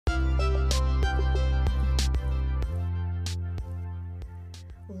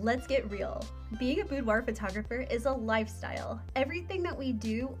Let's get real. Being a boudoir photographer is a lifestyle. Everything that we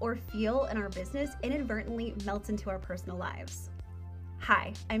do or feel in our business inadvertently melts into our personal lives.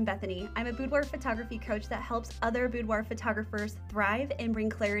 Hi, I'm Bethany. I'm a boudoir photography coach that helps other boudoir photographers thrive and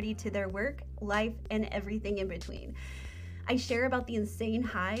bring clarity to their work, life, and everything in between. I share about the insane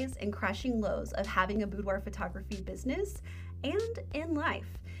highs and crushing lows of having a boudoir photography business and in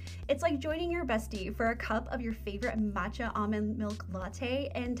life. It's like joining your bestie for a cup of your favorite matcha almond milk latte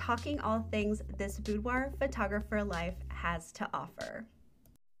and talking all things this boudoir photographer life has to offer.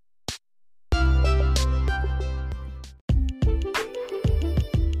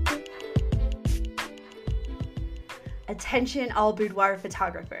 Attention all boudoir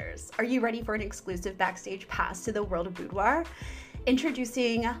photographers. Are you ready for an exclusive backstage pass to the world of boudoir?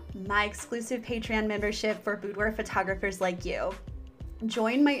 Introducing my exclusive Patreon membership for boudoir photographers like you.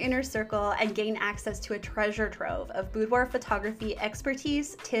 Join my inner circle and gain access to a treasure trove of boudoir photography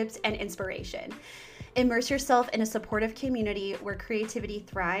expertise, tips, and inspiration. Immerse yourself in a supportive community where creativity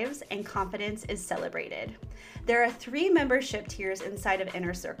thrives and confidence is celebrated. There are 3 membership tiers inside of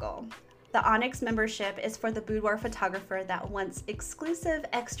Inner Circle. The Onyx membership is for the boudoir photographer that wants exclusive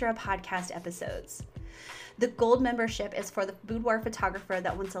extra podcast episodes. The Gold membership is for the boudoir photographer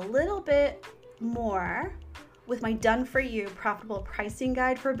that wants a little bit more, with my done-for-you profitable pricing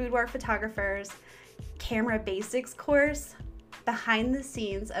guide for boudoir photographers, camera basics course, behind the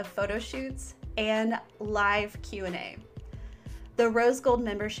scenes of photo shoots, and live Q&A. The Rose Gold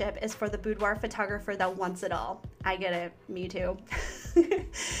membership is for the boudoir photographer that wants it all. I get it, me too.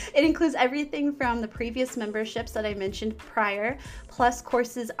 It includes everything from the previous memberships that I mentioned prior, plus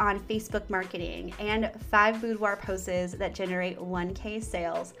courses on Facebook marketing and 5 boudoir poses that generate 1K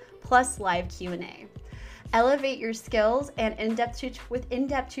sales, plus live Q&A. Elevate your skills and with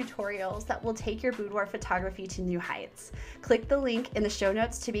in-depth tutorials that will take your boudoir photography to new heights. Click the link in the show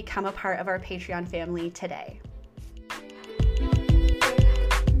notes to become a part of our Patreon family today.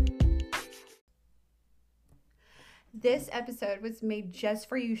 This episode was made just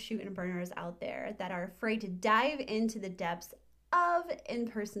for you shoot and burners out there that are afraid to dive into the depths of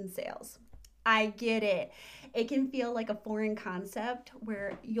in-person sales. I get it. It can feel like a foreign concept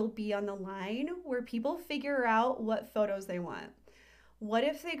where you'll be on the line where people figure out what photos they want. What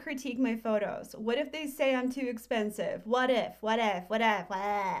if they critique my photos? What if they say I'm too expensive? What if?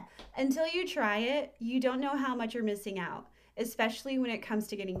 Until you try it, you don't know how much you're missing out, especially when it comes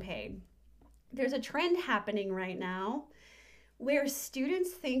to getting paid. There's a trend happening right now where students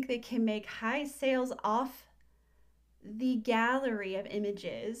think they can make high sales off the gallery of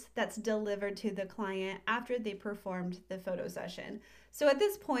images that's delivered to the client after they performed the photo session. So at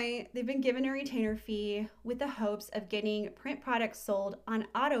this point, they've been given a retainer fee with the hopes of getting print products sold on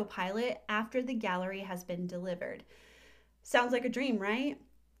autopilot after the gallery has been delivered. Sounds like a dream, right?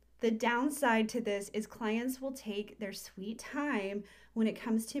 The downside to this is clients will take their sweet time when it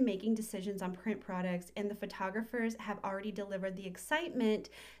comes to making decisions on print products, and the photographers have already delivered the excitement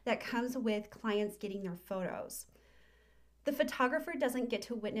that comes with clients getting their photos. The photographer doesn't get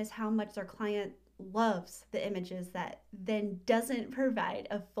to witness how much their client loves the images that then doesn't provide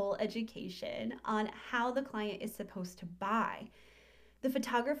a full education on how the client is supposed to buy. The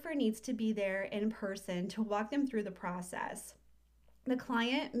photographer needs to be there in person to walk them through the process. The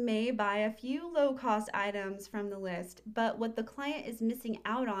client may buy a few low-cost items from the list, but what the client is missing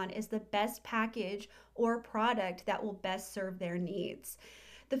out on is the best package or product that will best serve their needs.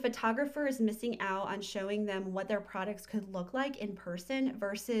 The photographer is missing out on showing them what their products could look like in person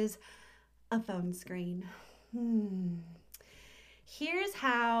versus a phone screen. Here's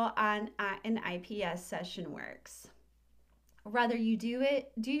how an IPS session works. Whether you do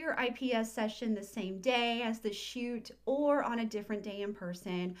your IPS session the same day as the shoot, or on a different day in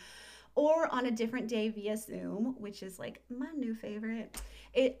person, or on a different day via Zoom, which is like my new favorite,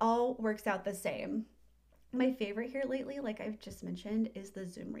 it all works out the same. My favorite here lately, like I've just mentioned, is the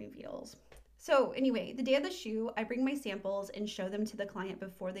Zoom reveals. So anyway, the day of the shoot, I bring my samples and show them to the client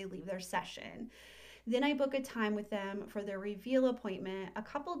before they leave their session. Then I book a time with them for their reveal appointment a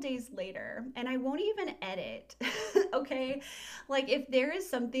couple days later, and I won't even edit, okay? Like if there is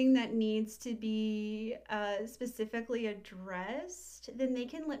something that needs to be specifically addressed, then they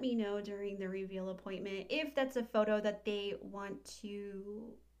can let me know during the reveal appointment if that's a photo that they want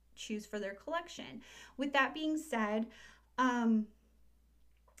to choose for their collection. With that being said, I'm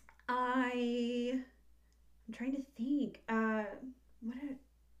trying to think,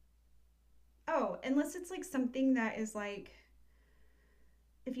 unless it's like something that is like,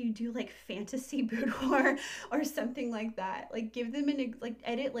 if you do like fantasy boudoir or something like that, like give them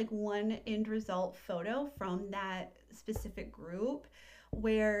edit like one end result photo from that specific group,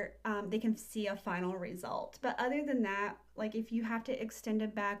 where they can see a final result. But other than that, like if you have to extend a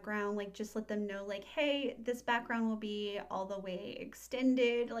background, like just let them know, like, hey, this background will be all the way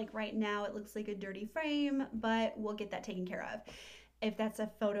extended. Like right now, it looks like a dirty frame, but we'll get that taken care of. If that's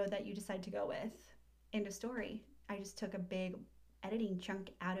a photo that you decide to go with. End of story. I just took a big editing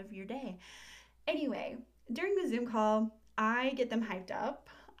chunk out of your day. Anyway, during the Zoom call, I get them hyped up.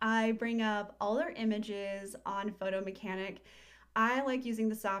 I bring up all their images on Photo Mechanic. I like using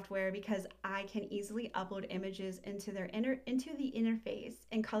the software because I can easily upload images into into the interface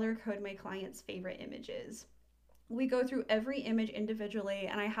and color code my clients' favorite images. We go through every image individually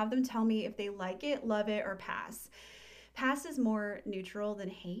and I have them tell me if they like it, love it, or pass. Pass is more neutral than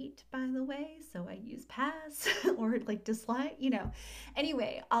hate, by the way, so I use pass or like dislike,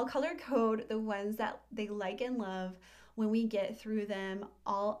 Anyway, I'll color code the ones that they like and love. When we get through them,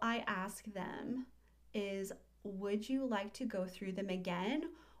 all I ask them is, would you like to go through them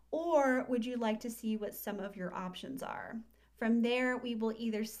again? Or would you like to see what some of your options are? From there, we will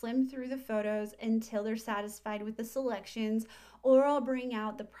either slim through the photos until they're satisfied with the selections, or I'll bring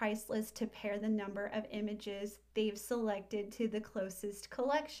out the price list to pair the number of images they've selected to the closest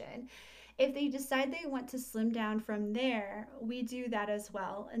collection. If they decide they want to slim down from there, we do that as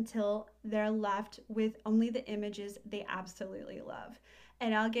well until they're left with only the images they absolutely love.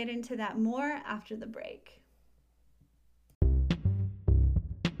 And I'll get into that more after the break.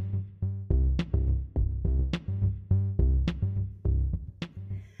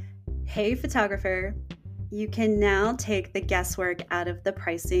 Hey, photographer. You can now take the guesswork out of the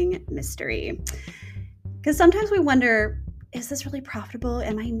pricing mystery. Because sometimes we wonder, is this really profitable?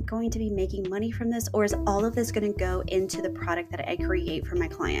 Am I going to be making money from this? Or is all of this going to go into the product that I create for my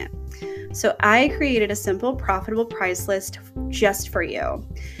client? So I created a simple profitable price list just for you.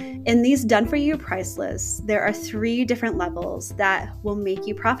 In these done for you price lists, there are 3 different levels that will make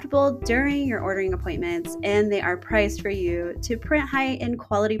you profitable during your ordering appointments, and they are priced for you to print high-end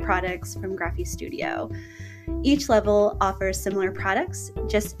quality products from Graphy Studio. Each level offers similar products,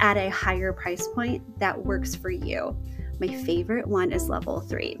 just at a higher price point that works for you. My favorite one is level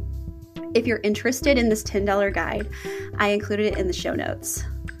 3. If you're interested in this $10 guide, I included it in the show notes.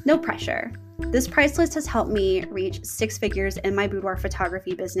 No pressure. This price list has helped me reach 6 figures in my boudoir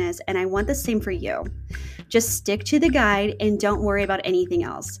photography business, and I want the same for you. Just stick to the guide and don't worry about anything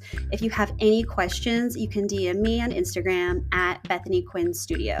else. If you have any questions, you can DM me on Instagram at Bethany Quinn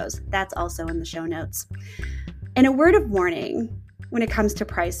Studios. That's also in the show notes. And a word of warning when it comes to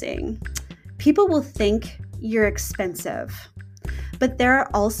pricing. People will think you're expensive, but there are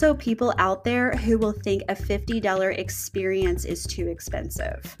also people out there who will think a $50 experience is too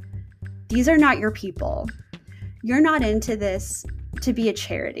expensive. These are not your people. You're not into this to be a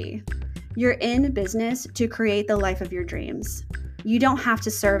charity. You're in business to create the life of your dreams. You don't have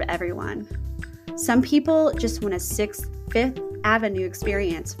to serve everyone. Some people just want a Fifth Avenue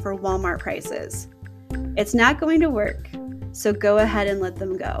experience for Walmart prices. It's not going to work, so go ahead and let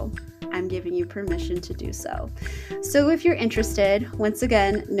them go. I'm giving you permission to do so. So if you're interested, once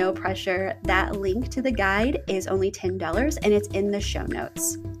again, no pressure. That link to the guide is only $10 and it's in the show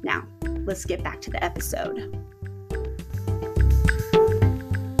notes. Now, let's get back to the episode.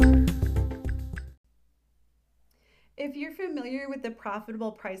 If you're familiar with the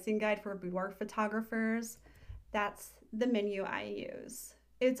profitable pricing guide for boudoir photographers, that's the menu I use.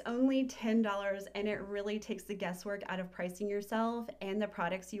 It's only $10 and it really takes the guesswork out of pricing yourself and the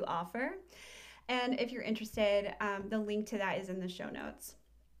products you offer. And if you're interested, the link to that is in the show notes.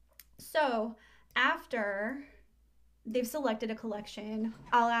 So after they've selected a collection,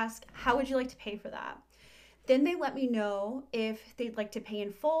 I'll ask, how would you like to pay for that? Then they let me know if they'd like to pay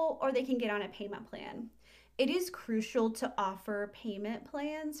in full or they can get on a payment plan. It is crucial to offer payment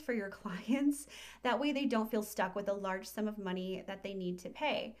plans for your clients. That way they don't feel stuck with a large sum of money that they need to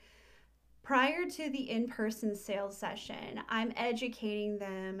pay. Prior to the in-person sales session, I'm educating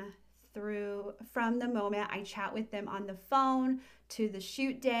them from the moment I chat with them on the phone to the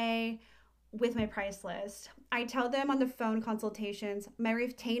shoot day with my price list. I tell them on the phone consultations, my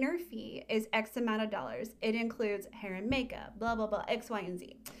retainer fee is X amount of dollars. It includes hair and makeup, blah, blah, blah, X, Y, and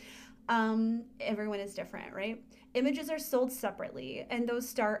Z. Everyone is different, right? Images are sold separately and those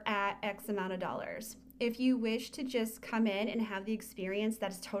start at X amount of dollars. If you wish to just come in and have the experience,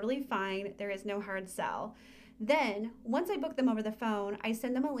 that's totally fine. There is no hard sell. Then once I book them over the phone, I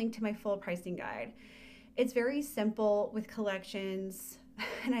send them a link to my full pricing guide. It's very simple with collections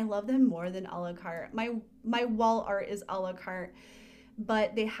and I love them more than a la carte. My wall art is a la carte,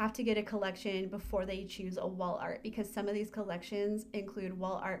 but they have to get a collection before they choose a wall art because some of these collections include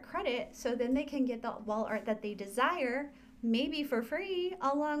wall art credit. So then they can get the wall art that they desire maybe for free,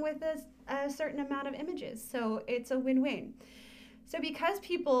 along with a certain amount of images. So it's a win-win. So because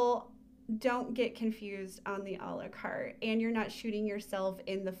people don't get confused on the a la carte, and you're not shooting yourself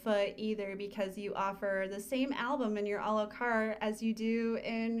in the foot either, because you offer the same album in your a la carte as you do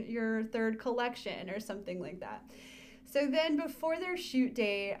in your third collection or something like that. So then before their shoot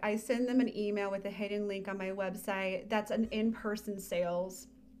day, I send them an email with a hidden link on my website that's an in-person sales.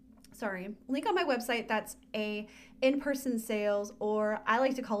 Sorry, link on my website that's a in-person sales, or I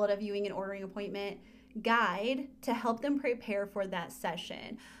like to call it a viewing and ordering appointment guide to help them prepare for that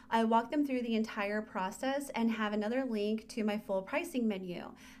session. I walk them through the entire process and have another link to my full pricing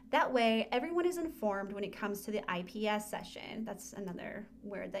menu. That way, everyone is informed when it comes to the IPS session. That's another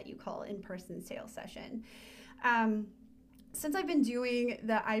word that you call in-person sales session. Since I've been doing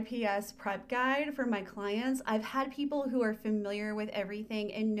the IPS prep guide for my clients, I've had people who are familiar with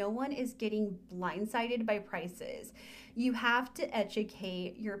everything, and no one is getting blindsided by prices. You have to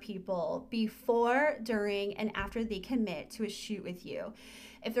educate your people before, during, and after they commit to a shoot with you.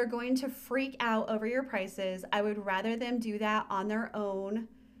 If they're going to freak out over your prices, I would rather them do that on their own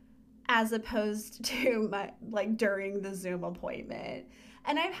as opposed to during the Zoom appointment.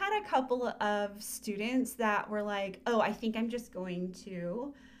 And I've had a couple of students that were like, oh, I think I'm just going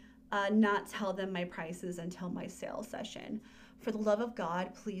to not tell them my prices until my sales session. For the love of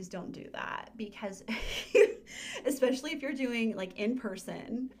God, please don't do that, because especially if you're doing in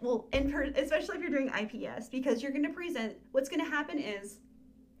person, especially if you're doing IPS, because you're going to present, what's going to happen is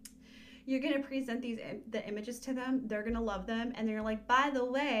you're going to present the images to them. They're going to love them. And they're like, by the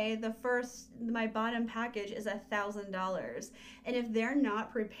way, my bottom package is $1,000. And if they're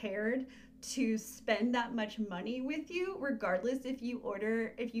not prepared to spend that much money with you, regardless if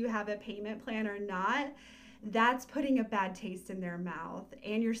you have a payment plan or not, that's putting a bad taste in their mouth,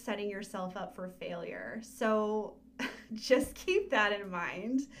 and you're setting yourself up for failure. So just keep that in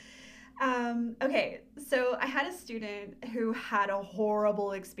mind. Okay, so I had a student who had a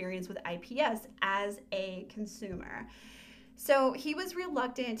horrible experience with IPS as a consumer. So he was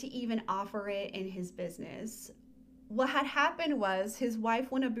reluctant to even offer it in his business. What had happened was his wife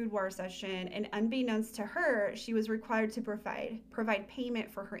won a boudoir session, and unbeknownst to her, she was required to provide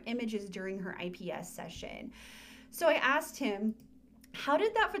payment for her images during her IPS session. So I asked him, how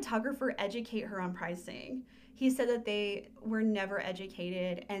did that photographer educate her on pricing? He said that they were never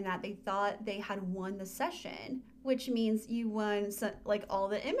educated and that they thought they had won the session, which means you won all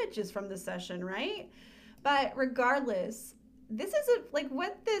the images from the session, right? But regardless, this is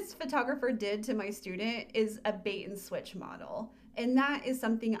what this photographer did to my student is a bait and switch model. And that is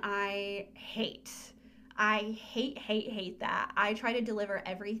something I hate. I hate that. I try to deliver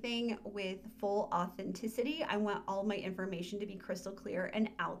everything with full authenticity. I want all my information to be crystal clear and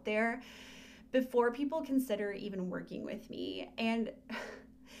out there before people consider even working with me. And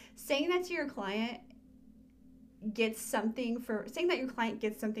saying that your client gets something for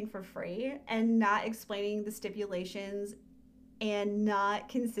free and not explaining the stipulations and not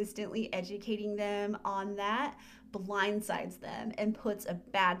consistently educating them on that blindsides them and puts a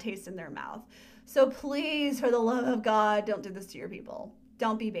bad taste in their mouth. So please, for the love of God, don't do this to your people.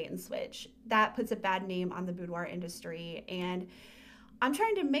 Don't be bait and switch. That puts a bad name on the boudoir industry, and I'm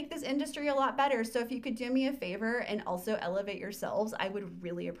trying to make this industry a lot better. So if you could do me a favor and also elevate yourselves, I would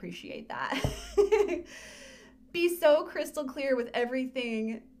really appreciate that. Be so crystal clear with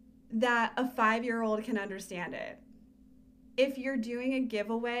everything that a 5-year-old can understand it. If you're doing a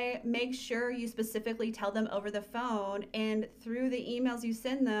giveaway, make sure you specifically tell them over the phone and through the emails you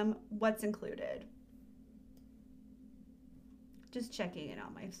send them what's included. Just checking in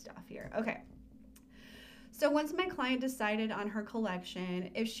on my stuff here. Okay. So once my client decided on her collection,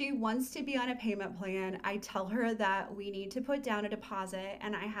 if she wants to be on a payment plan, I tell her that we need to put down a deposit,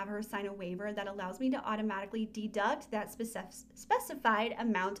 and I have her sign a waiver that allows me to automatically deduct that specified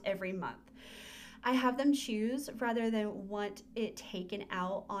amount every month. I have them choose rather than want it taken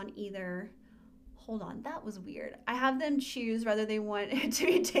out on either. Hold on, that was weird. I have them choose whether they want it to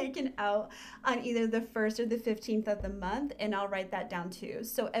be taken out on either the 1st or the 15th of the month, and I'll write that down too.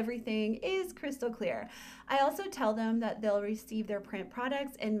 So everything is crystal clear. I also tell them that they'll receive their print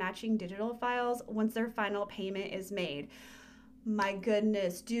products and matching digital files once their final payment is made. My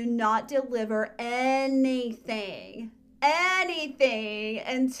goodness, do not deliver anything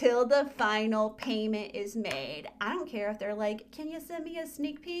until the final payment is made. I don't care if they're like, can you send me a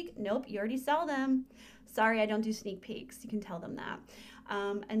sneak peek? Nope, you already sell them. Sorry, I don't do sneak peeks. You can tell them that.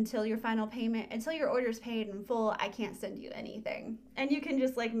 Until your final payment, until your order's paid in full, I can't send you anything. And you can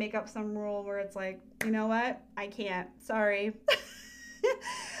just make up some rule where it's like, you know what? I can't. Sorry.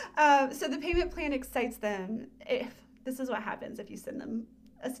 So the payment plan excites them. This is what happens if you send them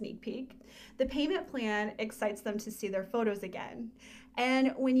a sneak peek. The payment plan excites them to see their photos again.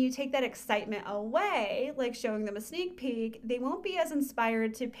 And when you take that excitement away, like showing them a sneak peek, they won't be as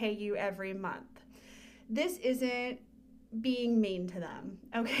inspired to pay you every month. This isn't being mean to them,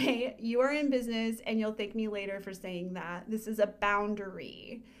 okay? You are in business and you'll thank me later for saying that. This is a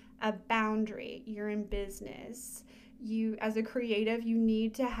boundary. A boundary. You're in business. You, as a creative, you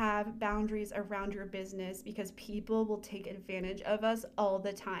need to have boundaries around your business because people will take advantage of us all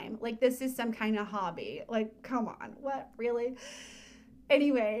the time. Like, this is some kind of hobby. Like, come on, what, really?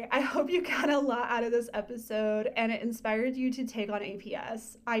 Anyway, I hope you got a lot out of this episode and it inspired you to take on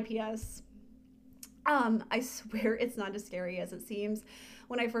IPS. I swear it's not as scary as it seems.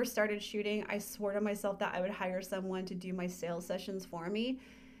 When I first started shooting, I swore to myself that I would hire someone to do my sales sessions for me.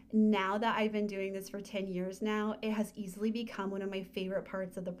 Now that I've been doing this for 10 years now, it has easily become one of my favorite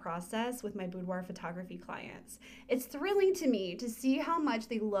parts of the process with my boudoir photography clients. It's thrilling to me to see how much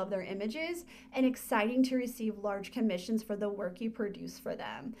they love their images and exciting to receive large commissions for the work you produce for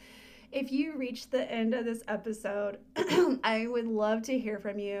them. If you reach the end of this episode, I would love to hear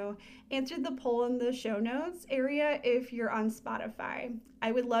from you. Answer the poll in the show notes area if you're on Spotify.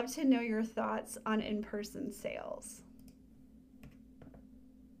 I would love to know your thoughts on in-person sales.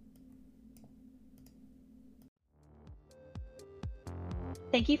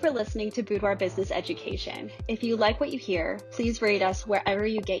 Thank you for listening to Boudoir Business Education. If you like what you hear, please rate us wherever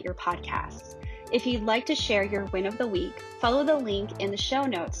you get your podcasts. If you'd like to share your win of the week, follow the link in the show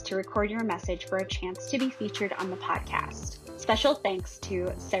notes to record your message for a chance to be featured on the podcast. Special thanks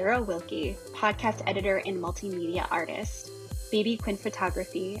to Sarah Wilkie, podcast editor and multimedia artist, Baby Quinn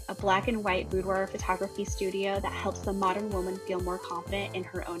Photography, a black and white boudoir photography studio that helps the modern woman feel more confident in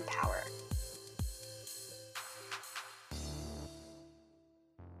her own power.